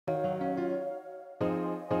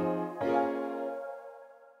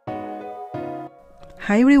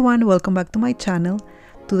Hi everyone, welcome back to my channel.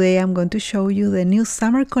 Today I'm going to show you the new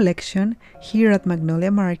summer collection here at Magnolia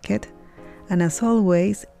Market. And as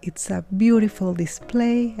always, it's a beautiful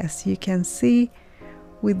display, as you can see,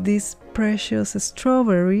 with these precious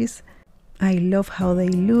strawberries. I love how they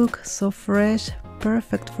look, so fresh,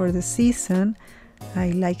 perfect for the season. I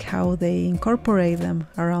like how they incorporate them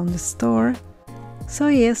around the store. So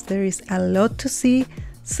yes, there is a lot to see,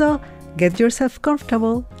 so get yourself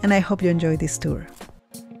comfortable and I hope you enjoy this tour.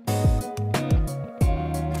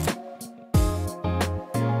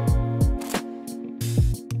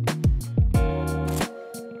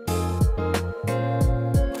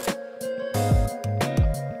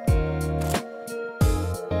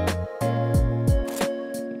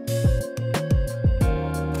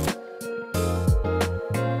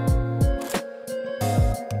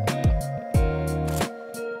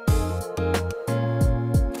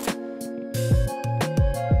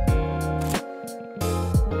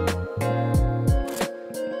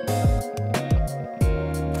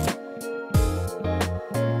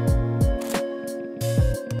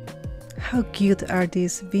 How cute are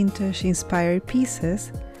these vintage inspired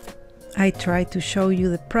pieces? I tried to show you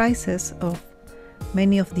the prices of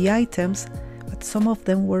many of the items, but some of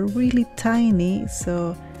them were really tiny,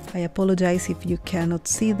 so I apologize if you cannot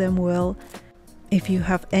see them well. If you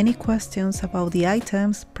have any questions about the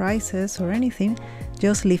items, prices or anything,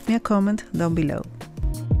 just leave me a comment down below.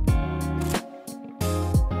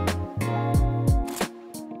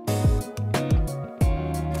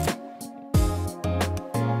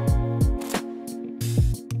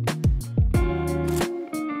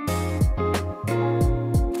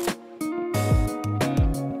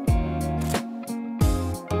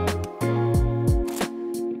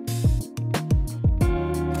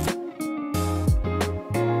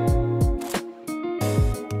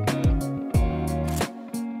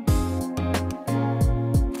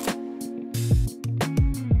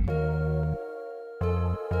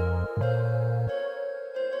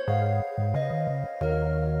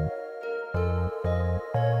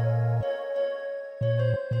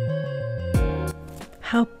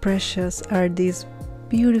 How precious are these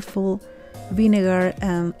beautiful vinegar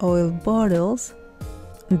and oil bottles.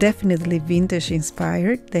 Definitely vintage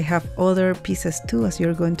inspired. They have other pieces too, as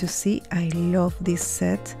you're going to see. I love this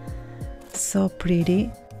set, so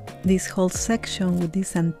pretty. This whole section with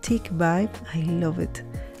this antique vibe, I love it.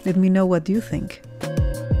 Let me know what you think.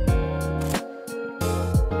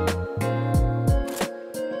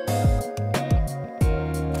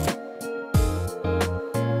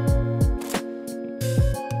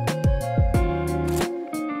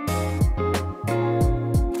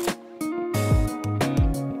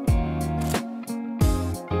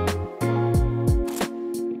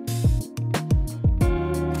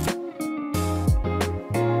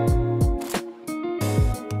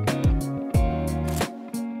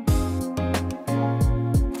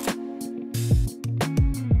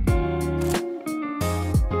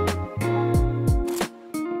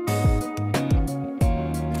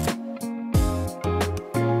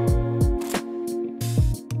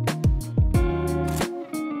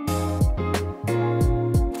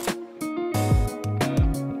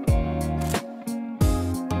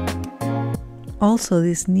 Also,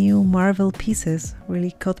 these new marble pieces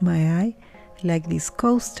really caught my eye, like these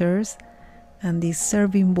coasters and these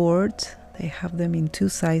serving boards. They have them in two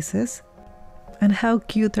sizes. And how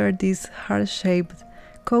cute are these heart-shaped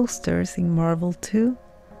coasters in marble too?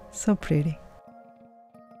 So pretty.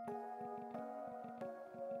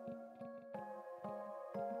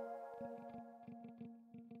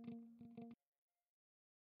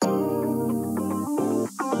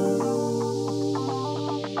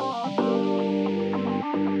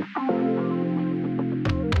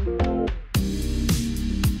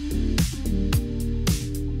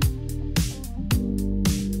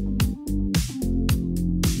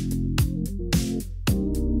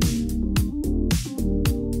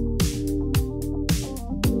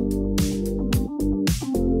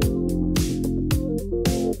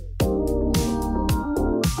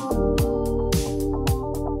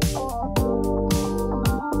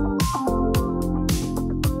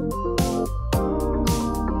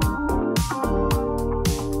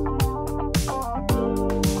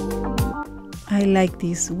 I like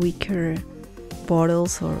these wicker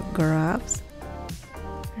bottles or grabs.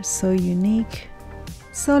 They're so unique.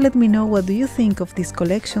 So let me know, what do you think of this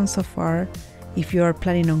collection so far? If you are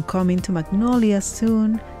planning on coming to Magnolia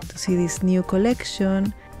soon to see this new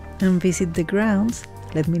collection and visit the grounds,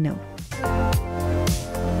 let me know.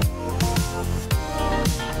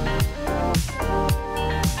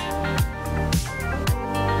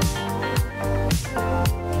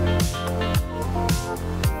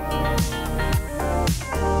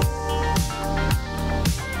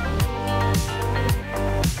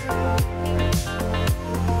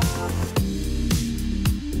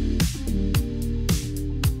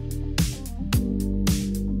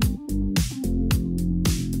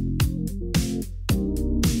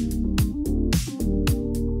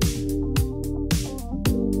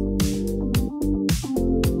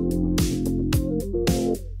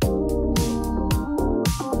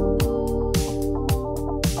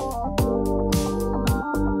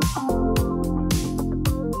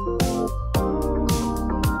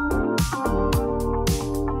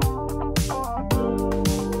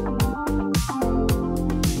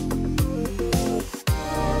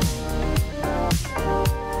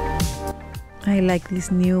 I like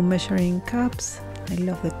these new measuring cups. I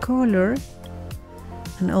love the color.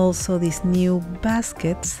 And also these new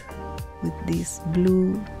baskets with these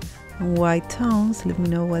blue and white tones. Let me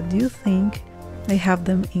know what you think. I have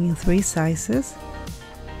them in 3 sizes.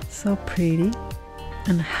 So pretty.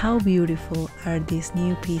 And how beautiful are these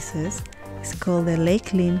new pieces. It's called the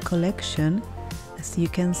Lakeland collection. As you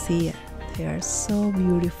can see, they are so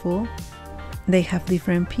beautiful. They have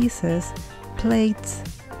different pieces, plates,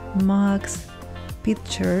 mugs,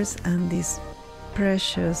 pictures, and these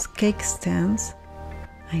precious cake stands.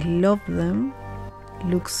 I love them.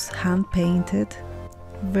 Looks hand painted,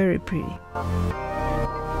 very pretty.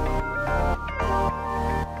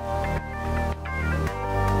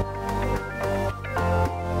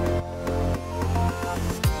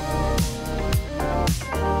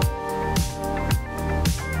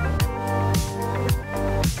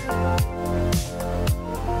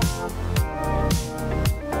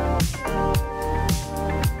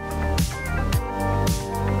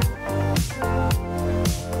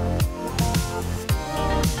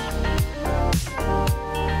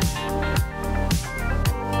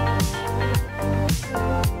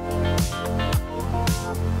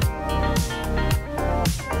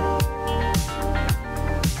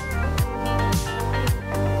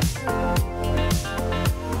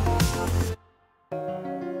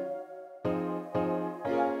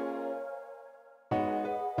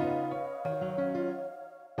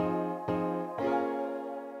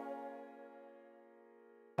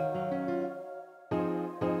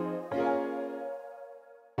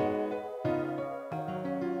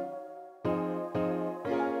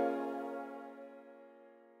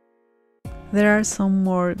 There are some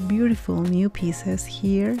more beautiful new pieces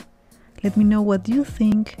here. Let me know what you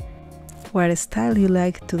think, what style you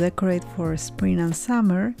like to decorate for spring and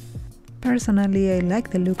summer. Personally, I like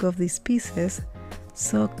the look of these pieces,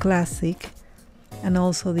 so classic, and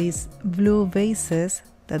also these blue vases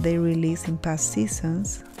that they release in past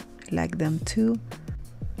seasons. I like them too.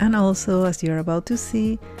 And also, as you're about to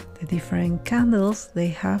see, the different candles they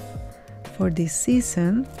have for this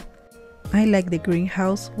season. I like the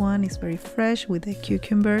greenhouse one, it's very fresh with the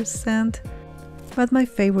cucumber scent, but my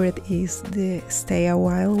favorite is the stay a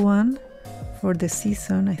while one for the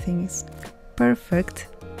season. I think it's perfect.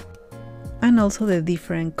 And also the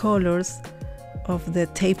different colors of the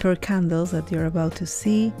taper candles that you're about to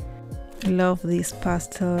see. I love these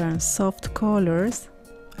pastel and soft colors.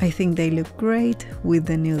 I think they look great with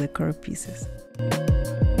the new decor pieces.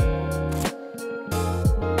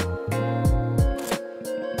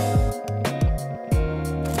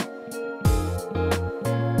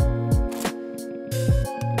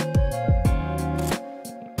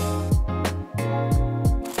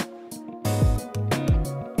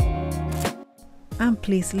 And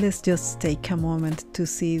please, let's just take a moment to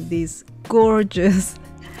see this gorgeous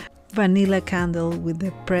vanilla candle with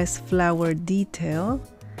the pressed flower detail.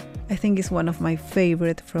 I think it's one of my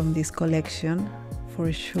favorite from this collection,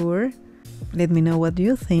 for sure. Let me know what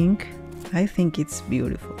you think. I think it's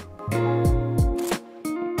beautiful.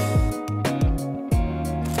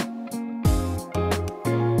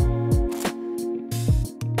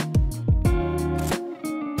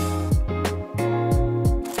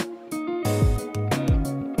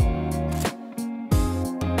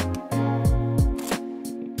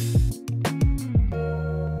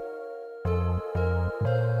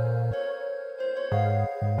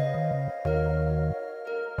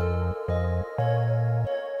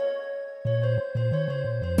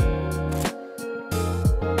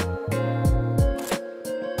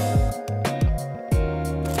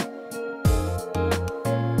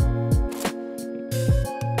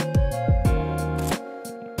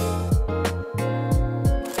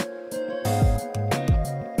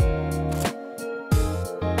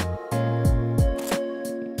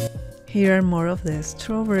 Here are more of the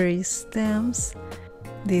strawberry stems,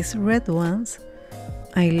 these red ones.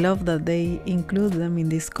 I love that they include them in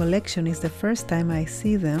this collection. It's the first time I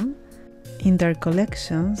see them in their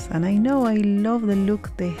collections, and I know I love the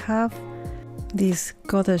look they have, this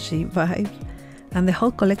cottagey vibe, and the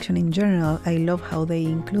whole collection in general. I love how they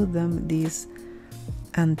include them, these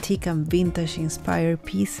antique and vintage inspired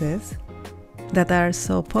pieces that are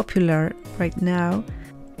so popular right now.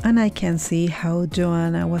 And I can see how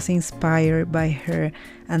Joanna was inspired by her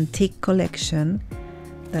antique collection,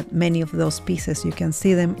 that many of those pieces, you can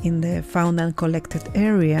see them in the found and collected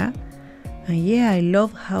area. And yeah, I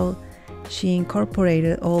love how she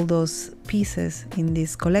incorporated all those pieces in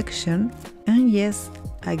this collection. And yes,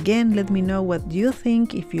 again, let me know what you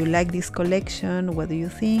think. If you like this collection, what do you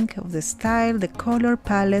think of the style, the color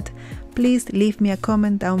palette? Please leave me a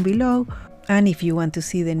comment down below. And if you want to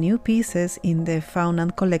see the new pieces in the found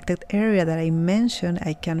and collected area that I mentioned,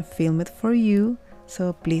 I can film it for you,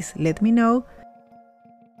 so please let me know.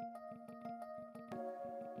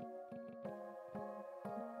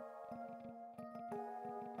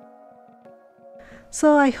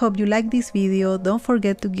 So I hope you like this video. Don't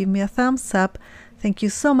forget to give me a thumbs up. Thank you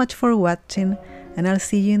so much for watching, and I'll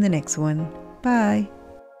see you in the next one. Bye!